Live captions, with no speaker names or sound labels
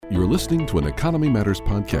You're listening to an Economy Matters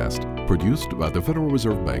podcast produced by the Federal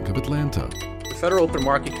Reserve Bank of Atlanta. The Federal Open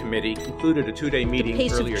Market Committee concluded a two-day meeting earlier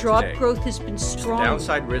today. The pace of job growth has been strong.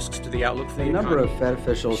 Downside risks to the outlook for the economy. A number of Fed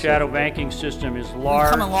officials. The shadow banking system is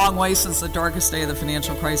large. We've come a long way since the darkest day of the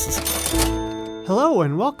financial crisis. Hello,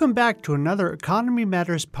 and welcome back to another Economy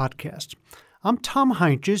Matters podcast. I'm Tom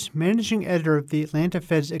Heinches, managing editor of the Atlanta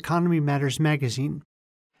Fed's Economy Matters magazine.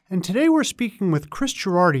 And today we're speaking with Chris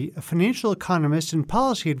Gerardi, a financial economist and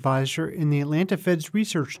policy advisor in the Atlanta Fed's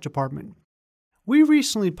research department. We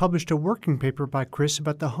recently published a working paper by Chris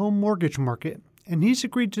about the home mortgage market, and he's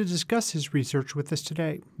agreed to discuss his research with us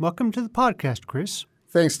today. Welcome to the podcast, Chris.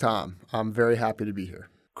 Thanks, Tom. I'm very happy to be here.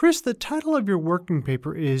 Chris, the title of your working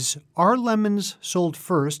paper is Are Lemons Sold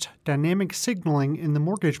First? Dynamic Signaling in the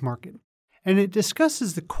Mortgage Market. And it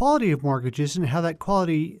discusses the quality of mortgages and how that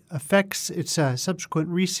quality affects its subsequent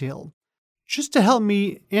resale. Just to help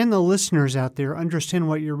me and the listeners out there understand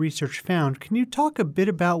what your research found, can you talk a bit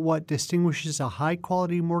about what distinguishes a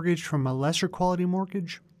high-quality mortgage from a lesser-quality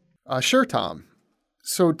mortgage? Sure, Tom.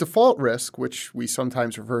 So default risk, which we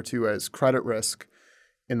sometimes refer to as credit risk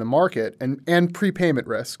in the market, and prepayment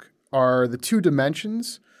risk are the two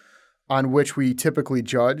dimensions on which we typically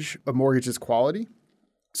judge a mortgage's quality.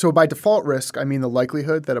 So by default risk, I mean the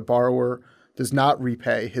likelihood that a borrower does not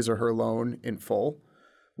repay his or her loan in full,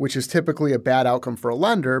 which is typically a bad outcome for a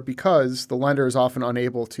lender because the lender is often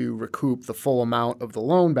unable to recoup the full amount of the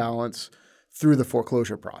loan balance through the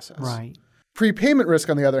foreclosure process. Right. Prepayment risk,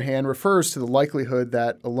 on the other hand, refers to the likelihood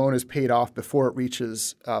that a loan is paid off before it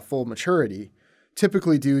reaches full maturity,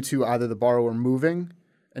 typically due to either the borrower moving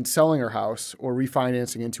and selling her house or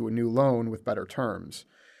refinancing into a new loan with better terms.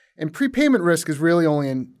 And prepayment risk is really only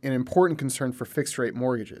an important concern for fixed-rate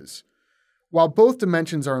mortgages. While both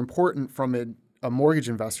dimensions are important from a mortgage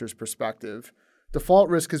investor's perspective, default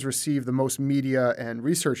risk has received the most media and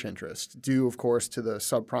research interest, due, of course, to the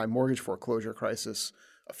subprime mortgage foreclosure crisis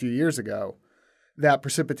a few years ago that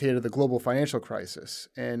precipitated the global financial crisis.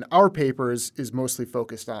 And our paper is mostly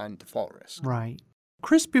focused on default risk. Right.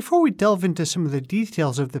 Chris, before we delve into some of the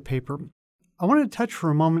details of the paper, I want to touch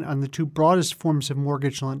for a moment on the two broadest forms of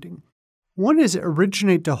mortgage lending. One is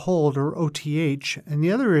originate to hold, or OTH, and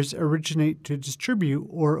the other is originate to distribute,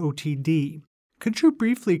 or OTD. Could you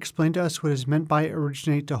briefly explain to us what is meant by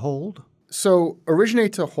originate to hold? So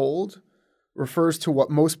originate to hold refers to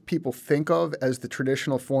what most people think of as the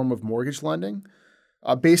traditional form of mortgage lending.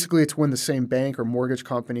 Basically, it's when the same bank or mortgage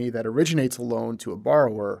company that originates a loan to a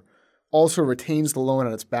borrower also retains the loan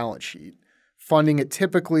on its balance sheet, funding it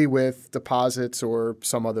typically with deposits or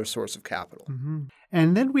some other source of capital. Mm-hmm.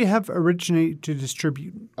 And then we have originate to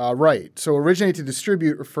distribute. Right. So originate to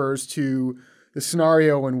distribute refers to the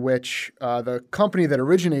scenario in which the company that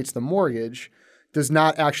originates the mortgage does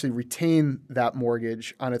not actually retain that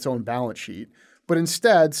mortgage on its own balance sheet, but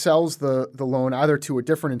instead sells the loan either to a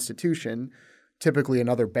different institution, typically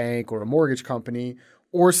another bank or a mortgage company,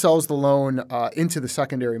 or sells the loan into the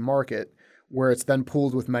secondary market, where it's then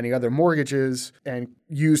pooled with many other mortgages and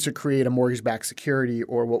used to create a mortgage-backed security,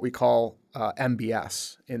 or what we call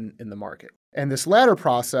MBS in the market. And this latter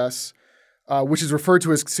process, which is referred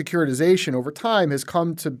to as securitization over time, has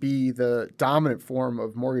come to be the dominant form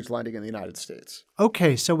of mortgage lending in the United States.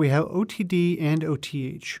 Okay, so we have OTD and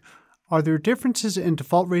OTH. Are there differences in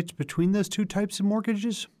default rates between those two types of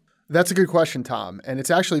mortgages? That's a good question, Tom. And it's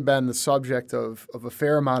actually been the subject of a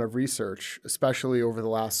fair amount of research, especially over the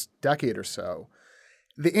last decade or so.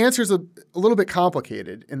 The answer is a little bit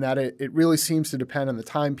complicated in that it really seems to depend on the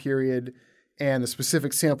time period and the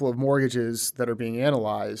specific sample of mortgages that are being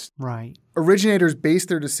analyzed. Right. Originators base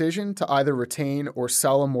their decision to either retain or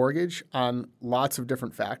sell a mortgage on lots of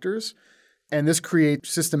different factors. And this creates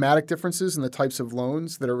systematic differences in the types of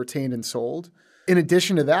loans that are retained and sold. In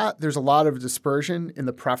addition to that, there's a lot of dispersion in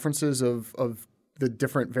the preferences of the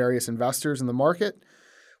different various investors in the market,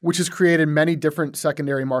 which has created many different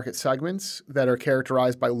secondary market segments that are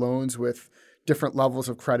characterized by loans with different levels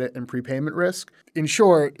of credit and prepayment risk. In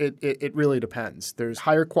short, it really depends. There's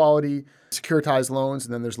higher quality securitized loans,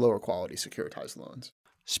 and then there's lower quality securitized loans.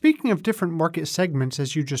 Speaking of different market segments,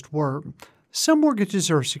 as you just were, some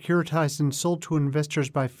mortgages are securitized and sold to investors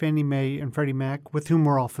by Fannie Mae and Freddie Mac, with whom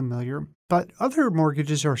we're all familiar. But other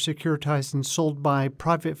mortgages are securitized and sold by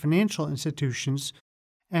private financial institutions,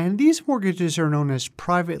 and these mortgages are known as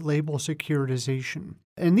private label securitization.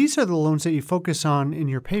 And these are the loans that you focus on in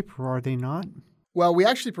your paper, are they not? Well, we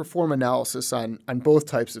actually perform analysis on both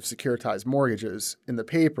types of securitized mortgages in the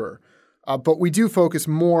paper. But we do focus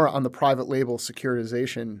more on the private label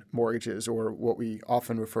securitization mortgages, or what we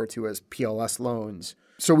often refer to as PLS loans.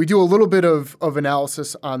 So we do a little bit of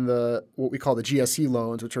analysis on what we call the GSE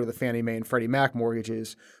loans, which are the Fannie Mae and Freddie Mac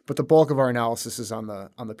mortgages, but the bulk of our analysis is on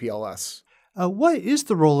the PLS. What is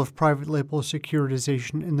the role of private label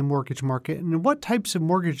securitization in the mortgage market, and what types of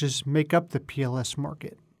mortgages make up the PLS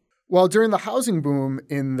market? Well, during the housing boom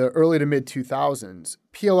in the early to mid-2000s,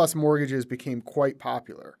 PLS mortgages became quite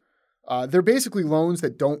popular. They're basically loans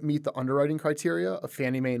that don't meet the underwriting criteria of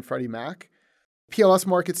Fannie Mae and Freddie Mac. PLS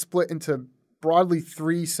market split into broadly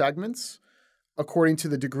 3 segments according to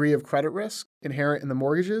the degree of credit risk inherent in the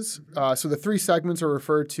mortgages. So the 3 segments are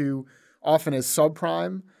referred to often as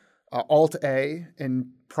subprime, Alt-A,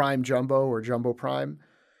 and prime jumbo or jumbo prime.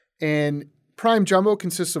 And prime jumbo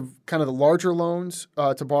consists of kind of the larger loans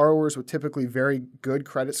to borrowers with typically very good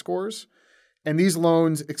credit scores. And these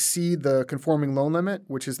loans exceed the conforming loan limit,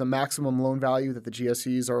 which is the maximum loan value that the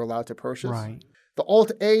GSEs are allowed to purchase. Right. The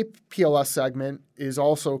Alt-A PLS segment is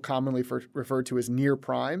also commonly referred to as near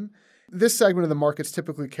prime. This segment of the market is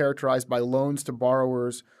typically characterized by loans to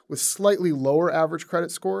borrowers with slightly lower average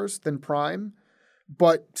credit scores than prime,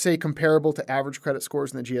 but say comparable to average credit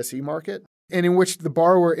scores in the GSE market, and in which the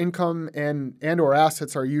borrower income and or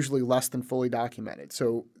assets are usually less than fully documented.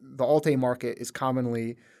 So the Alt-A market is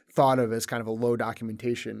commonly thought of as kind of a low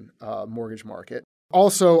documentation mortgage market.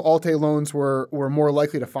 Also, Alt-A loans were more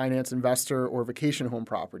likely to finance investor or vacation home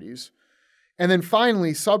properties. And then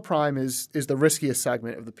finally, subprime is the riskiest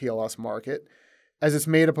segment of the PLS market, as it's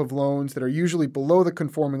made up of loans that are usually below the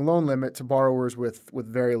conforming loan limit to borrowers with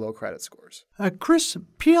very low credit scores. Chris,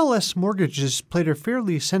 PLS mortgages played a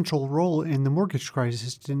fairly central role in the mortgage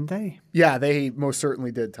crisis, didn't they? Yeah, they most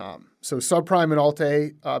certainly did, Tom. So subprime and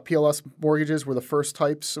Alt-A PLS mortgages were the first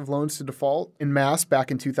types of loans to default en masse back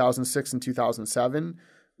in 2006 and 2007,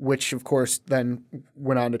 which, of course, then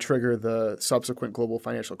went on to trigger the subsequent global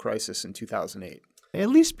financial crisis in 2008. At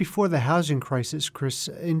least before the housing crisis, Chris,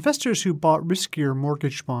 investors who bought riskier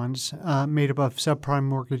mortgage bonds made up of subprime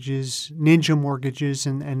mortgages, ninja mortgages,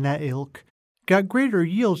 and that ilk got greater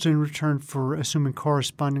yields in return for assuming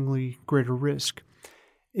correspondingly greater risk.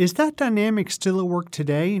 Is that dynamic still at work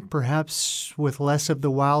today, perhaps with less of the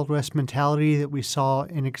Wild West mentality that we saw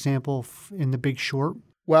an example in The Big Short?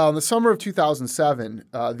 Well, in the summer of 2007,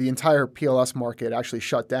 the entire PLS market actually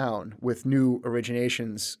shut down, with new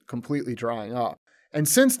originations completely drying up. And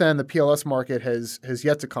since then, the PLS market has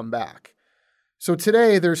yet to come back. So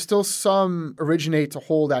today, there's still some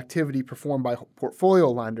originate-to-hold activity performed by portfolio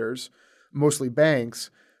lenders, mostly banks,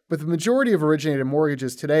 but the majority of originated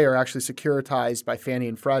mortgages today are actually securitized by Fannie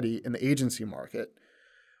and Freddie in the agency market.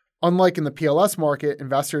 Unlike in the PLS market,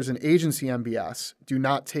 investors in agency MBS do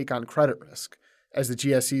not take on credit risk, as the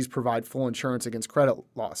GSEs provide full insurance against credit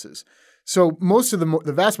losses. So most of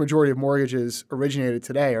the vast majority of mortgages originated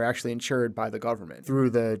today are actually insured by the government through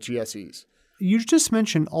the GSEs. You just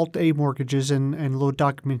mentioned Alt-A mortgages and low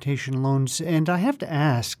documentation loans, and I have to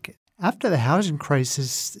ask, after the housing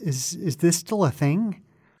crisis, is this still a thing?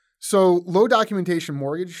 So low documentation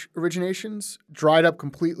mortgage originations dried up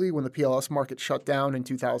completely when the PLS market shut down in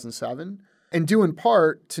 2007, and due in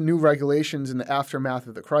part to new regulations in the aftermath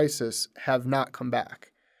of the crisis, have not come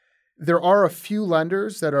back. There are a few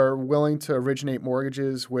lenders that are willing to originate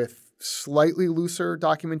mortgages with slightly looser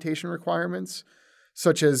documentation requirements,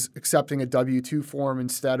 such as accepting a W-2 form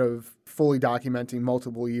instead of fully documenting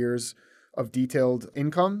multiple years of detailed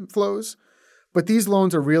income flows. But these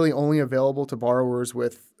loans are really only available to borrowers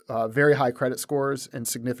with very high credit scores and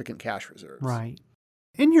significant cash reserves. Right.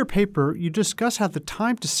 In your paper, you discuss how the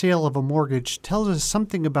time to sale of a mortgage tells us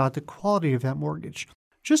something about the quality of that mortgage.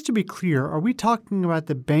 Just to be clear, are we talking about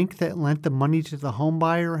the bank that lent the money to the home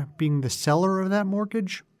buyer being the seller of that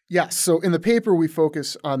mortgage? Yes. So in the paper, we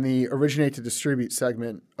focus on the originate to distribute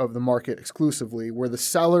segment of the market exclusively, where the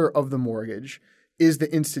seller of the mortgage is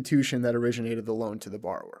the institution that originated the loan to the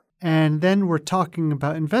borrower. And then we're talking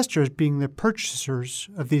about investors being the purchasers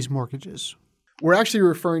of these mortgages. We're actually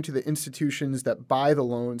referring to the institutions that buy the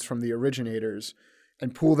loans from the originators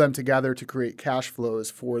and pool them together to create cash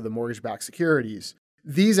flows for the mortgage-backed securities.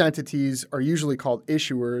 These entities are usually called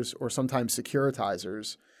issuers or sometimes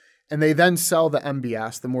securitizers, and they then sell the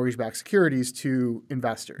MBS, the mortgage-backed securities, to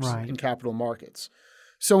investors in capital markets.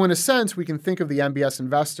 So in a sense, we can think of the MBS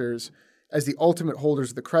investors as the ultimate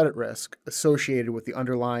holders of the credit risk associated with the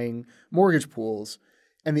underlying mortgage pools,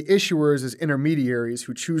 and the issuers as intermediaries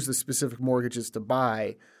who choose the specific mortgages to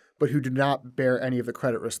buy, but who do not bear any of the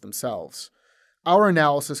credit risk themselves. Our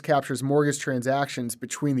analysis captures mortgage transactions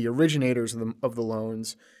between the originators of the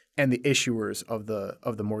loans and the issuers of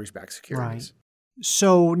the mortgage-backed securities. Right.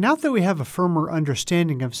 So now that we have a firmer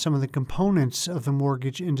understanding of some of the components of the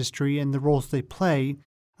mortgage industry and the roles they play,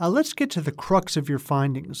 Let's get to the crux of your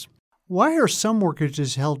findings. Why are some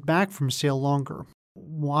mortgages held back from sale longer?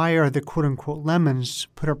 Why are the quote-unquote lemons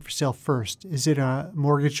put up for sale first? Is it a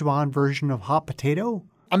mortgage bond version of hot potato?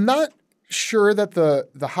 I'm not sure that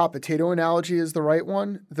the hot potato analogy is the right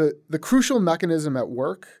one. The crucial mechanism at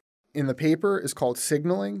work in the paper is called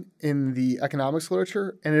signaling in the economics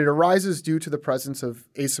literature, and it arises due to the presence of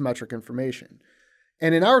asymmetric information.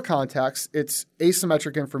 And in our context, it's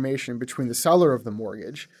asymmetric information between the seller of the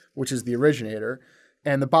mortgage, which is the originator,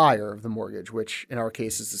 and the buyer of the mortgage, which in our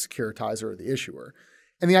case is the securitizer or the issuer.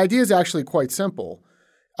 And the idea is actually quite simple.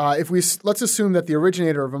 Let's assume that the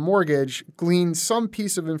originator of a mortgage gleans some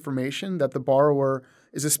piece of information that the borrower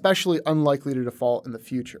is especially unlikely to default in the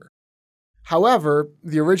future. However,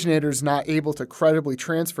 the originator is not able to credibly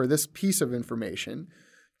transfer this piece of information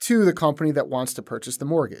to the company that wants to purchase the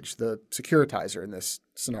mortgage, the securitizer in this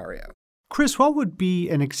scenario. Chris, what would be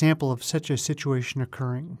an example of such a situation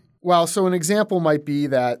occurring? Well, so an example might be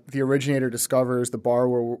that the originator discovers the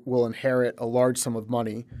borrower will inherit a large sum of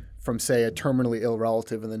money from, say, a terminally ill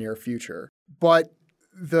relative in the near future. But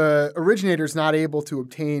the originator is not able to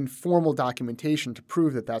obtain formal documentation to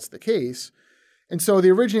prove that that's the case. And so the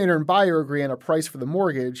originator and buyer agree on a price for the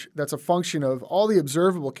mortgage that's a function of all the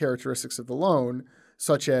observable characteristics of the loan,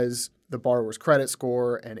 such as the borrower's credit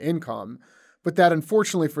score and income, but that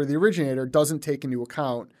unfortunately for the originator doesn't take into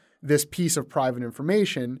account this piece of private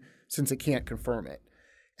information since it can't confirm it.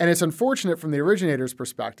 And it's unfortunate from the originator's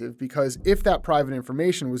perspective because if that private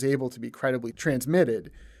information was able to be credibly transmitted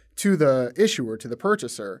to the issuer, to the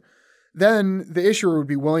purchaser, then the issuer would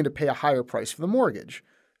be willing to pay a higher price for the mortgage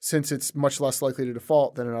since it's much less likely to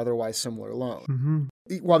default than an otherwise similar loan. Mm-hmm.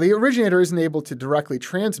 While the originator isn't able to directly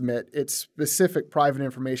transmit its specific private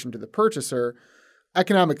information to the purchaser,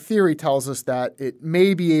 economic theory tells us that it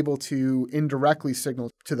may be able to indirectly signal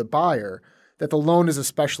to the buyer that the loan is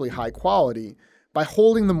especially high quality by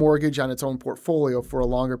holding the mortgage on its own portfolio for a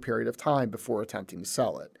longer period of time before attempting to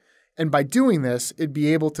sell it. And by doing this, it'd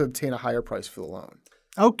be able to obtain a higher price for the loan.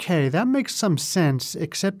 Okay, that makes some sense,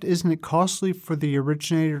 except isn't it costly for the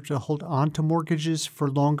originator to hold on to mortgages for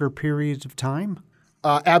longer periods of time?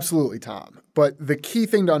 Absolutely, Tom. But the key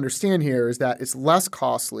thing to understand here is that it's less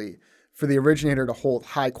costly for the originator to hold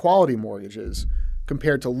high-quality mortgages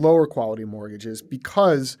compared to lower-quality mortgages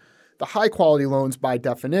because the high-quality loans, by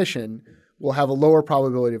definition, will have a lower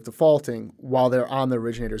probability of defaulting while they're on the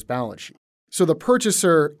originator's balance sheet. So the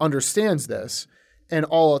purchaser understands this, and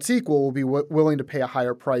all else equal will be willing to pay a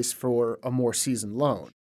higher price for a more seasoned loan.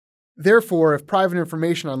 Therefore, if private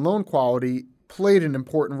information on loan quality played an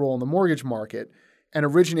important role in the mortgage market and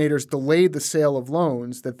originators delayed the sale of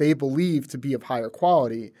loans that they believe to be of higher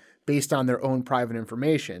quality based on their own private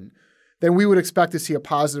information, then we would expect to see a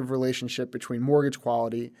positive relationship between mortgage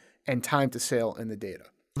quality and time to sale in the data.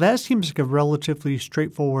 That seems like a relatively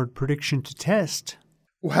straightforward prediction to test.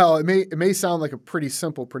 Well, it may sound like a pretty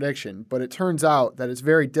simple prediction, but it turns out that it's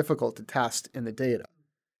very difficult to test in the data.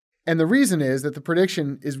 And the reason is that the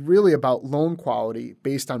prediction is really about loan quality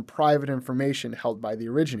based on private information held by the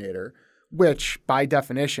originator, which, by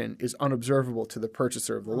definition, is unobservable to the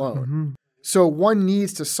purchaser of the loan. Mm-hmm. So one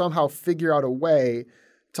needs to somehow figure out a way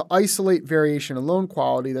to isolate variation in loan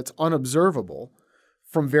quality that's unobservable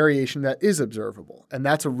from variation that is observable. And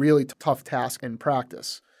that's a really tough task in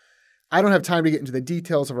practice. I don't have time to get into the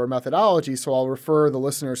details of our methodology, so I'll refer the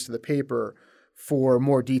listeners to the paper for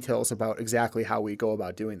more details about exactly how we go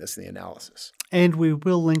about doing this in the analysis. And we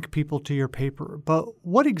will link people to your paper. But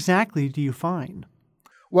what exactly do you find?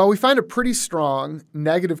 Well, we find a pretty strong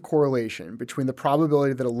negative correlation between the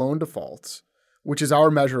probability that a loan defaults, which is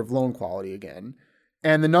our measure of loan quality again,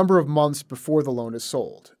 and the number of months before the loan is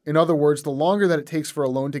sold. In other words, the longer that it takes for a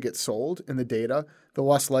loan to get sold in the data, the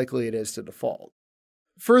less likely it is to default.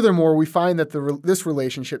 Furthermore, we find that this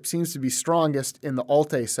relationship seems to be strongest in the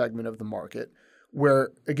Alt-A segment of the market,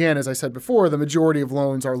 where, again, as I said before, the majority of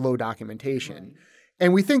loans are low documentation.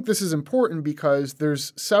 And we think this is important because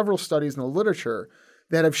there's several studies in the literature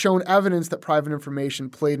that have shown evidence that private information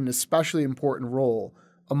played an especially important role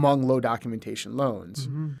among low documentation loans.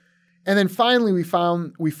 Mm-hmm. And then finally, we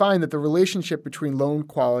find that the relationship between loan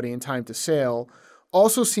quality and time to sale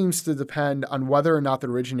also seems to depend on whether or not the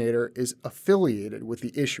originator is affiliated with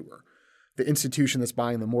the issuer, the institution that's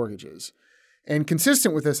buying the mortgages. And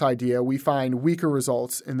consistent with this idea, we find weaker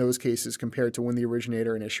results in those cases compared to when the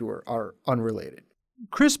originator and issuer are unrelated.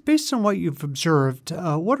 Chris, based on what you've observed,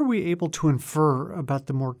 what are we able to infer about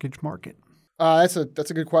the mortgage market? That's a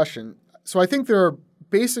good question. So I think there are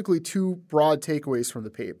basically two broad takeaways from the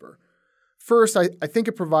paper. First, I think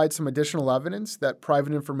it provides some additional evidence that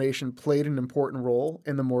private information played an important role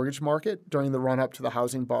in the mortgage market during the run-up to the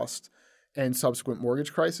housing bust and subsequent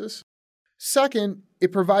mortgage crisis. Second,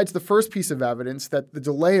 it provides the first piece of evidence that the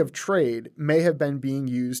delay of trade may have been being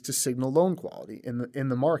used to signal loan quality in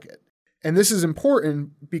the market. And this is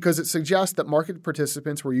important because it suggests that market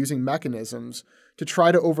participants were using mechanisms to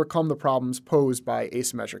try to overcome the problems posed by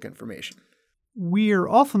asymmetric information. We are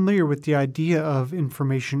all familiar with the idea of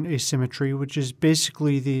information asymmetry, which is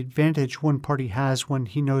basically the advantage one party has when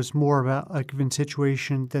he knows more about a given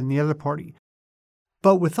situation than the other party.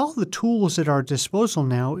 But with all the tools at our disposal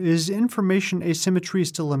now, is information asymmetry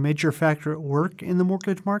still a major factor at work in the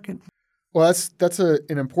mortgage market? Well, that's an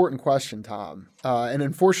important question, Tom. And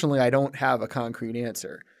unfortunately, I don't have a concrete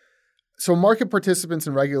answer. So market participants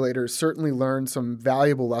and regulators certainly learned some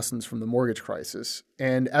valuable lessons from the mortgage crisis.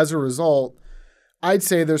 And as a result, I'd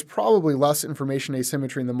say there's probably less information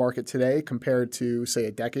asymmetry in the market today compared to, say,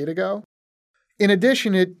 a decade ago. In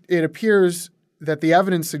addition, it appears that the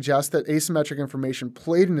evidence suggests that asymmetric information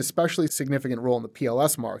played an especially significant role in the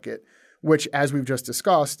PLS market, which, as we've just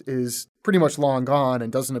discussed, is pretty much long gone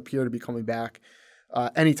and doesn't appear to be coming back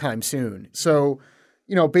anytime soon. So,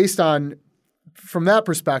 from that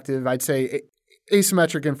perspective, I'd say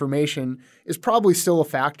asymmetric information is probably still a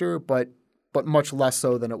factor, but much less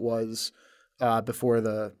so than it was before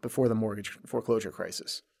the mortgage foreclosure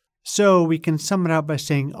crisis. So we can sum it up by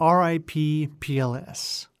saying RIP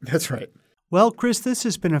PLS. That's right. Well, Chris, this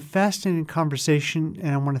has been a fascinating conversation,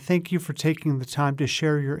 and I want to thank you for taking the time to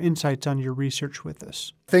share your insights on your research with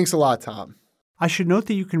us. Thanks a lot, Tom. I should note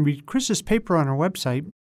that you can read Chris's paper on our website,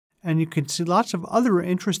 and you can see lots of other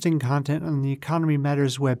interesting content on the Economy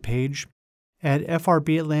Matters webpage at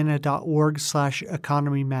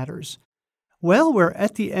frbatlanta.org/Economy Matters. Well, we're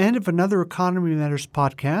at the end of another Economy Matters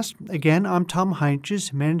podcast. Again, I'm Tom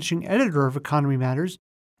Heinches, managing editor of Economy Matters,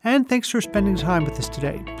 and thanks for spending time with us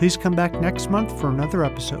today. Please come back next month for another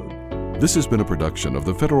episode. This has been a production of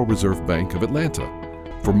the Federal Reserve Bank of Atlanta.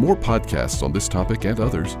 For more podcasts on this topic and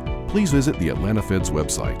others, please visit the Atlanta Fed's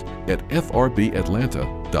website at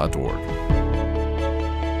frbatlanta.org.